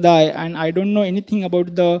Sampradaya and I don't know anything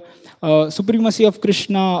about the supremacy of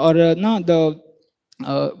Krishna or the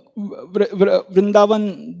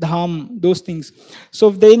Vrindavan Dham, those things. So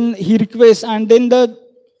then he requests, and then the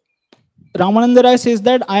Ramananda Rai says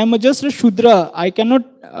that I am just a Shudra, I cannot,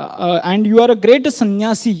 and you are a great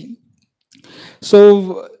sannyasi.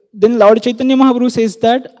 So then Lord Chaitanya Mahaprabhu says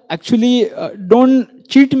that actually don't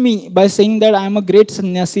cheat me by saying that I am a great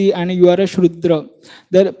sannyasi and you are a Shrudra.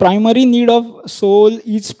 The primary need of soul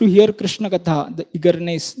is to hear Krishna Katha, the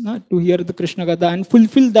eagerness, to hear the Krishna Katha and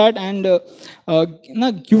fulfill that and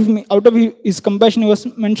give me, out of his compassion he was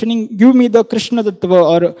mentioning, give me the Krishna Tattva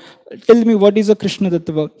or tell me what is a Krishna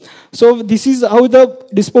Tattva. So this is how the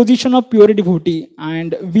disposition of pure devotee,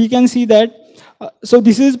 and we can see that so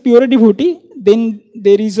this is pure devotee. Then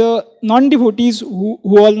there is a non-devotees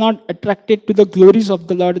who are not attracted to the glories of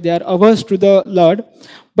the Lord. They are averse to the Lord.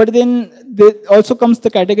 But then there also comes the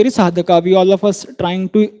category sadhaka. We all of us trying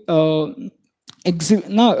to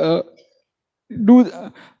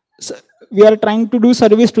we are trying to do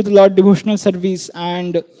service to the Lord, devotional service,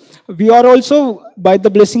 and we are also, by the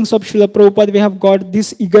blessings of Srila Prabhupada, we have got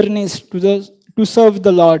this eagerness to serve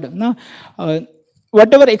the Lord.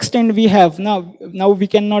 Whatever extent we have, now we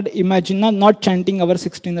cannot imagine not chanting our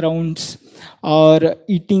 16 rounds or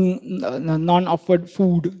eating non-offered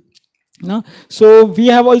food. So we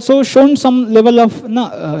have also shown some level of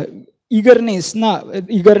eagerness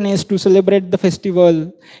to celebrate the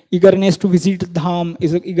festival, eagerness to visit Dham,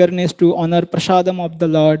 eagerness to honor prasadam of the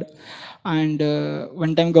Lord. And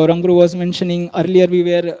one time Gaurang Guru was mentioning, earlier we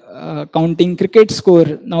were counting cricket score,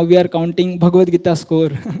 now we are counting Bhagavad Gita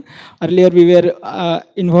score. Earlier we were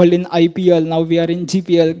involved in IPL, now we are in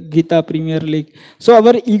GPL, Gita Premier League. So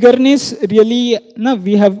our eagerness really,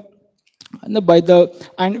 we have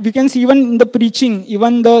and we can see even in the preaching,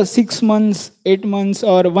 even the 6 months, 8 months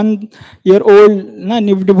or 1 year old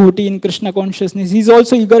new devotee in Krishna consciousness, he is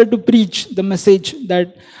also eager to preach the message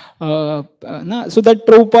that so that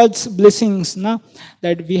Prabhupada's blessings,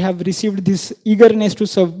 that we have received this eagerness to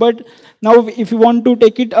serve. But now if you want to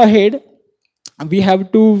take it ahead, we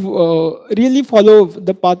have to really follow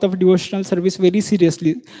the path of devotional service very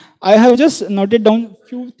seriously. I have just noted down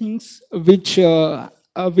few things which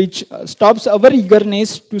stops our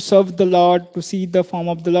eagerness to serve the Lord, to see the form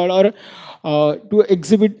of the Lord, or to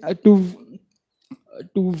execute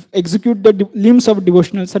the limbs of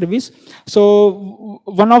devotional service. So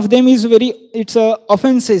one of them is it's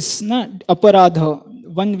offenses, aparadha,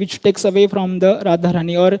 one which takes away from the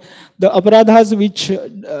Radharani, or the aparadhas which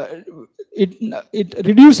it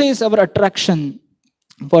reduces our attraction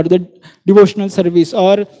for the devotional service,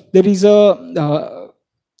 or there is a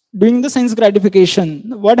doing the sense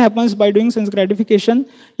gratification. What happens by doing sense gratification?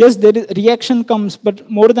 Yes, there is reaction comes, but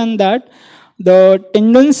more than that, the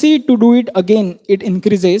tendency to do it again, it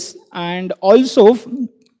increases, and also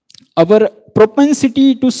our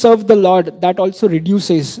propensity to serve the Lord, that also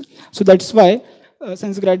reduces. So that's why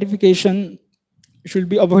sense gratification should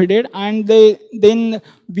be avoided, and then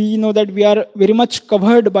we know that we are very much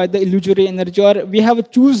covered by the illusory energy, or we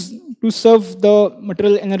have choose to serve the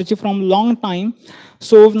material energy from long time.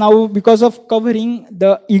 So now because of covering,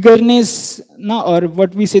 the eagerness, or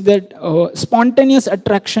what we say that spontaneous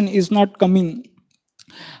attraction is not coming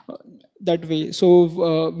that way.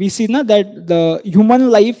 So we see that the human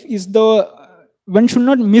life is one should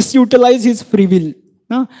not misutilize his free will.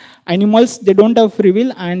 Animals, they don't have free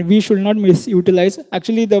will, and we should not misutilize.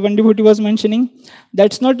 Actually, the one devotee was mentioning,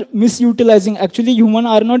 that's not misutilizing. Actually, humans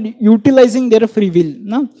are not utilizing their free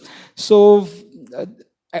will. So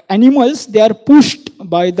animals, they are pushed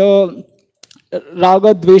by the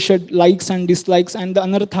raga, dvesha, likes and dislikes and the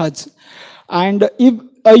anarthas. And if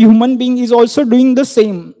a human being is also doing the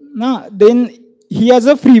same, then he has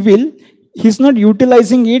a free will. He's not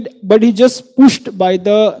utilizing it, but he just pushed by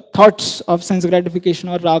the thoughts of sense gratification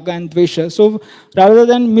or raga and dvesha. So rather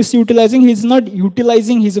than misutilizing, he's not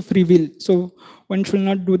utilizing his free will. So one should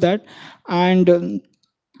not do that. And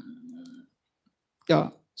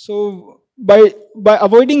so by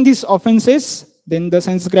avoiding these offenses, then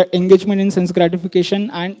the engagement in sense gratification.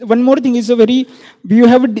 And one more thing is we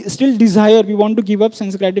have still desire, we want to give up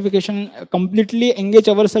sense gratification, completely engage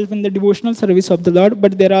ourselves in the devotional service of the Lord,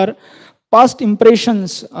 but there are past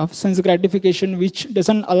impressions of sense gratification which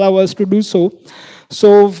doesn't allow us to do so.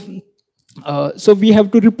 So So we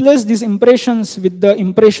have to replace these impressions with the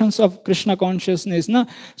impressions of Krishna consciousness. Na?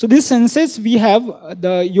 So these senses we have,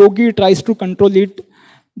 the yogi tries to control it.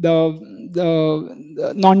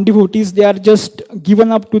 The non-devotees, they are just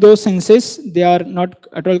given up to those senses. They are not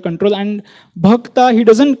at all controlled. And bhakta, he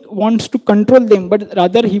doesn't wants to control them, but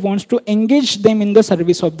rather he wants to engage them in the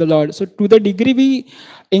service of the Lord. So to the degree we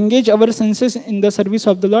engage our senses in the service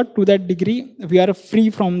of the Lord, to that degree we are free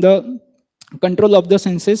from the control of the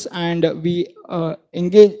senses, and we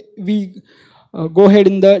go ahead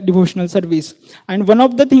in the devotional service. And one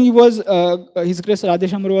of the thing he was, His Grace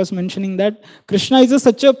Radheshamru was mentioning that Krishna is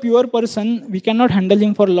such a pure person, we cannot handle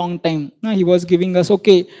him for a long time. He was giving us,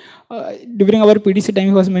 okay, during our PDC time,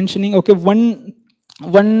 he was mentioning, okay, one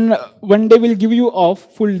day will give you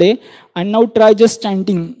off, full day, and now try just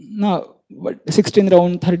chanting. 16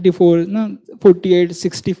 round, 34, 48,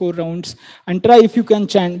 64 rounds, and try if you can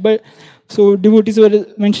chant. But so devotees were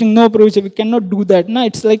mentioning, no, Prabhuji, we cannot do that.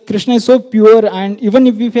 It's like Krishna is so pure, and even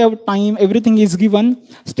if we have time, everything is given,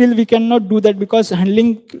 still we cannot do that, because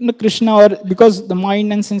handling Krishna, or because the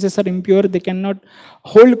mind and senses are impure, they cannot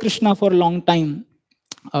hold Krishna for a long time.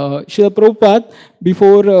 Srila Prabhupada,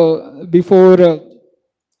 before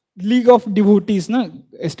League of Devotees,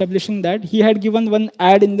 establishing that, he had given one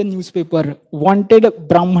ad in the newspaper, wanted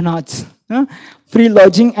Brahmanas, free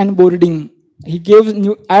lodging and boarding. He gave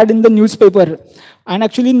ad in the newspaper, and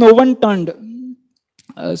actually no one turned.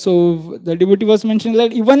 So the devotee was mentioning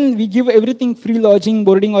that even we give everything, free lodging,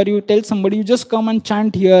 boarding, or you tell somebody, you just come and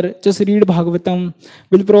chant here, just read Bhagavatam,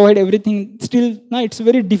 we'll provide everything. Still, it's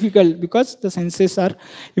very difficult because the senses are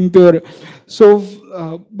impure. So,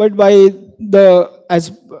 but by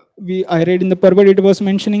I read in the Parvat, it was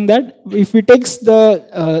mentioning that if we take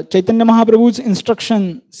the Chaitanya Mahaprabhu's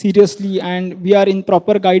instruction seriously and we are in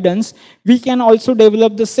proper guidance, we can also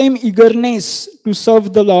develop the same eagerness to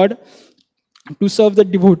serve the Lord, to serve the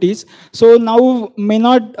devotees. So now may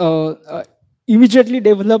not immediately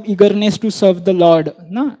develop eagerness to serve the Lord,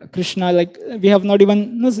 Krishna, like we have not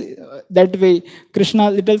even that way.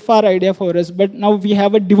 Krishna, little far idea for us, but now we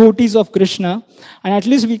have a devotees of Krishna, and at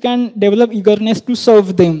least we can develop eagerness to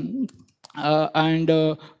serve them.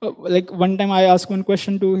 Like one time I asked one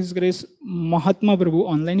question to His Grace Mahatma Prabhu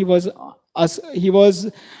online.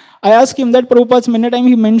 I asked him that Prabhupada, many times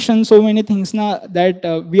he mentioned so many things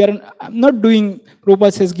that we are not doing.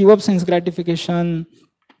 Prabhupada says, give up sense gratification,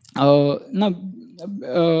 so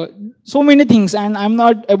many things, and I'm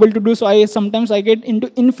not able to do so. Sometimes I get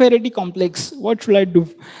into inferiority complex. What should I do?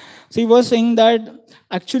 So he was saying that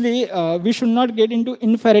actually we should not get into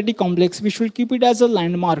inferiority complex. We should keep it as a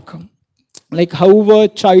landmark. Like how a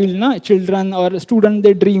children or student,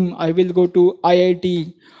 they dream, I will go to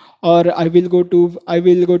IIT, or I will go to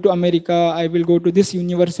America, I will go to this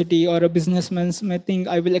university, or a businessman may think,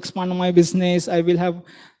 I will expand my business, I will have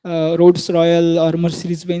Rolls Royal or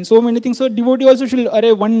Mercedes-Benz, so many things. So devotee also should,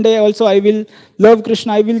 one day also I will love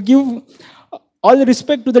Krishna, I will give all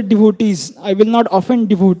respect to the devotees, I will not offend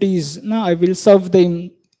devotees, I will serve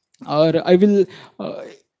them, or I will...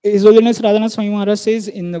 His Holiness Radhanath Swami Maharaj says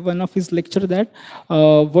in one of his lecture that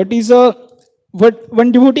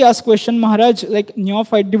one devotee asked question, Maharaj, like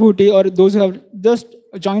neophyte devotee or those who have just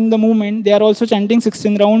joined the movement, they are also chanting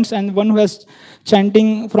 16 rounds, and one who has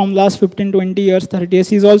chanting from last 15, 20 years, 30 years,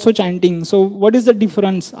 he is also chanting. So what is the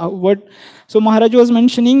difference? So Maharaj was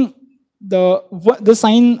mentioning the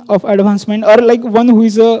sign of advancement, or like one who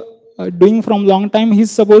is doing from long time, he's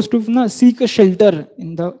supposed to seek a shelter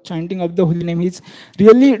in the chanting of the holy name. He's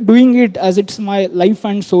really doing it as it's my life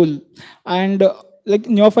and soul. And like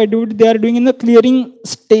neophyte devotee, they are doing in the clearing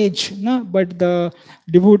stage, but the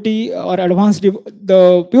devotee or advanced,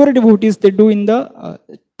 the pure devotees, they do in the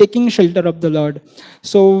taking shelter of the Lord.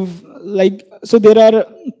 So there are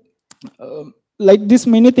like this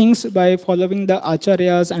many things. By following the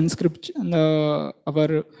acharyas and scripture,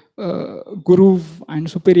 our guru and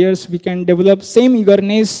superiors, we can develop same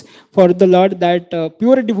eagerness for the Lord that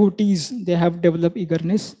pure devotees, they have developed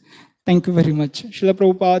eagerness. Thank you very much. Srila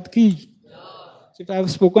Prabhupada ki. So if I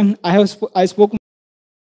have spoken, I spoke, I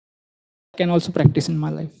can also practice in my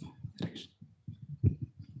life.